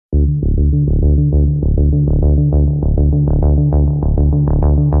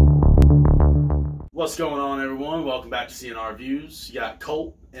What's going on, everyone? Welcome back to CNR Reviews. You got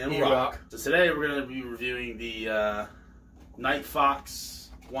Colt and Rock. So today we're going to be reviewing the Nightfox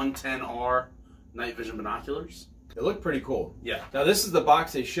 110R night vision binoculars. They look pretty cool. Yeah. Now this is the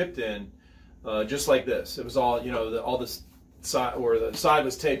box they shipped in, just like this. It was all, you know, all this side, or the side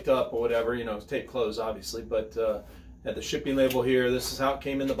was taped up or whatever. You know, it was taped closed, obviously, but had the shipping label here. This is how it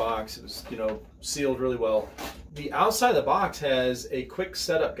came in the box. It was, you know, sealed really well. The outside of the box has a quick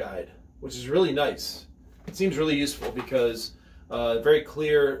setup guide, which is really nice. It seems really useful because very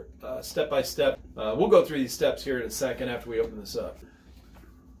clear, step-by-step. We'll go through these steps here in a second after we open this up.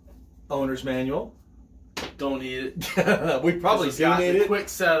 Owner's manual. Don't need it. We probably do need it. Quick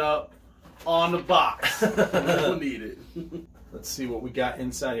setup on the box. Don't need it. Let's see what we got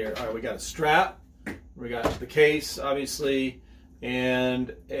inside here. All right, we got a strap. We got the case, obviously,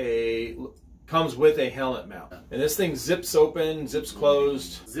 and comes with a helmet mount. And this thing zips open, zips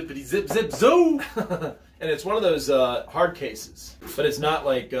closed. Zippity zip zip zoo. And it's one of those hard cases, but it's not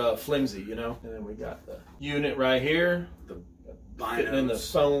like flimsy, you know. And then we got the unit right here. The fitting in the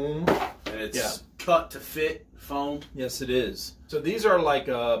foam. And it's cut to fit foam. Yes, it is. So these are like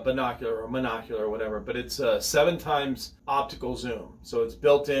a binocular or monocular or whatever, but it's 7 times optical zoom. So it's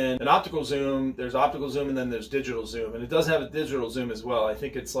built in an optical zoom. There's optical zoom and then there's digital zoom, and it does have a digital zoom as well. I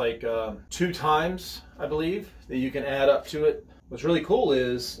think it's like 2 times, I believe, that you can add up to it. What's really cool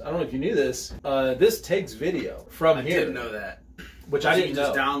is, I don't know if you knew this, this takes video from here. I didn't know that. Which I didn't know.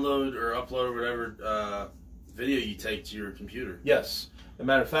 You can just download or upload whatever video you take to your computer. Yes. As a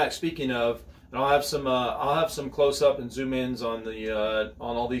matter of fact, speaking of, and I'll have some close up and zoom ins on the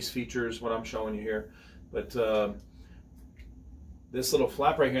on all these features what I'm showing you here. But this little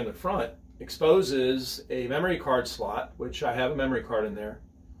flap right here in the front exposes a memory card slot, which I have a memory card in there,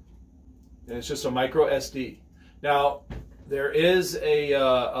 and it's just a micro SD. Now there is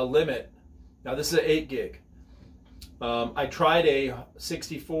a limit. Now this is an 8 gig. I tried a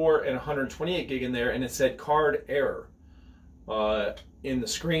 64 and 128 gig in there, and it said card error in the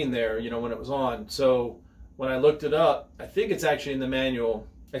screen there, you know, when it was on. So when I looked it up, I think it's actually in the manual.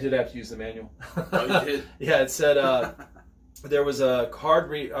 I did have to use the manual. Oh, you did? Yeah, it said there was a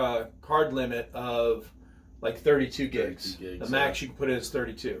card limit of like 32 gigs. 32 gigs, the max you can put in is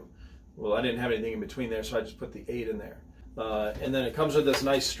 32. Well, I didn't have anything in between there, so I just put the 8 in there. And then it comes with this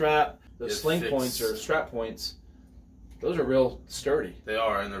nice strap. The sling points or strap points, those are real sturdy. They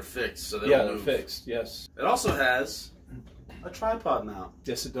are, and they're fixed, so they're fixed. Yes. It also has a tripod mount.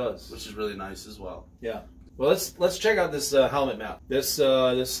 Yes, it does, which is really nice as well. Yeah. Well, let's check out this helmet mount. This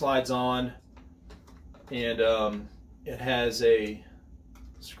slides on, and it has a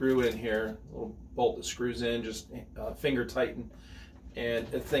screw in here, a little bolt that screws in, just finger tighten, and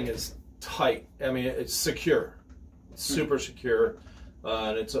the thing is tight. I mean, it's secure. It's super secure,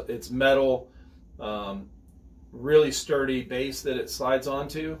 and it's metal, really sturdy base that it slides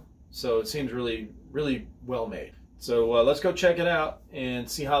onto. So it seems really well made. So let's go check it out and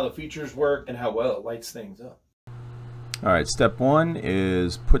see how the features work and how well it lights things up. All right, step 1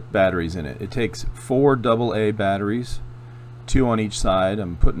 is put batteries in it. It takes 4 AA batteries, 2 on each side.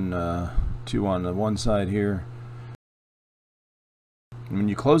 I'm putting 2 on the one side here. And when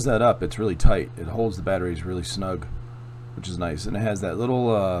you close that up, it's really tight. It holds the batteries really snug, which is nice. And it has that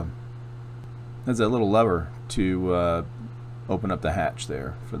little lever to open up the hatch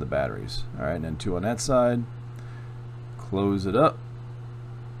there for the batteries. All right, and then 2 on that side. Close it up,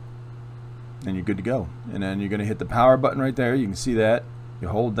 and you're good to go. And then you're going to hit the power button right there. You can see that. You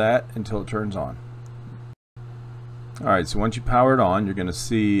hold that until it turns on. Alright, so once you power it on, you're going to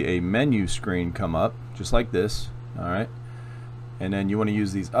see a menu screen come up, just like this. Alright, and then you want to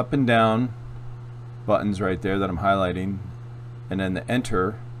use these up and down buttons right there that I'm highlighting, and then the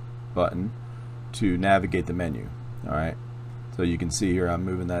enter button to navigate the menu. Alright, so you can see here I'm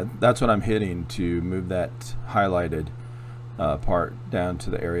moving that. That's what I'm hitting to move that highlighted part down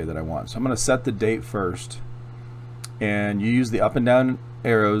to the area that I want. So I'm going to set the date first, and you use the up and down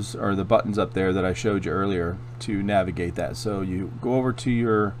arrows or the buttons up there that I showed you earlier to navigate that. So you go over to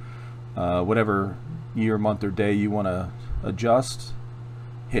your whatever year, month, or day you want to adjust,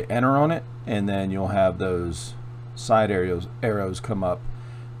 hit enter on it, and then you'll have those side arrows come up,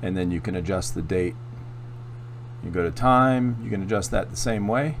 and then you can adjust the date. You go to time, you can adjust that the same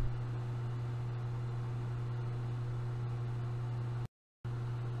way.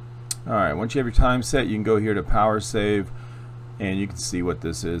 Alright, once you have your time set, you can go here to power save, and you can see what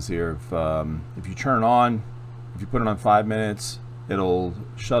this is here. If you turn it on, if you put it on 5 minutes, it'll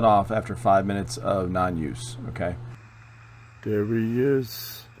shut off after 5 minutes of non-use. Okay. There he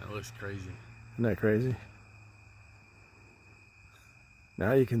is. That looks crazy. Isn't that crazy?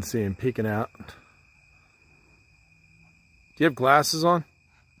 Now you can see him peeking out Do you have glasses on?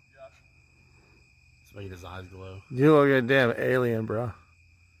 It's making his eyes glow. You look like a damn alien, bro.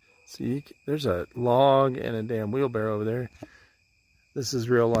 See, there's a log and a damn wheelbarrow over there. This is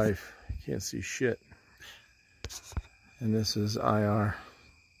real life. You can't see shit. And this is IR.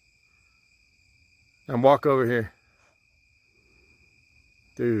 And walk over here.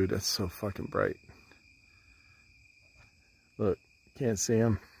 Dude, that's so fucking bright. Look, can't see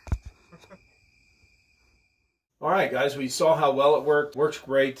him. All right, guys, we saw how well it worked. Works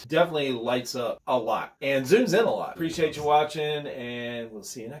great. Definitely lights up a lot and zooms in a lot. Appreciate you watching, and we'll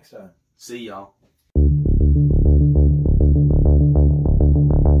see you next time. See y'all.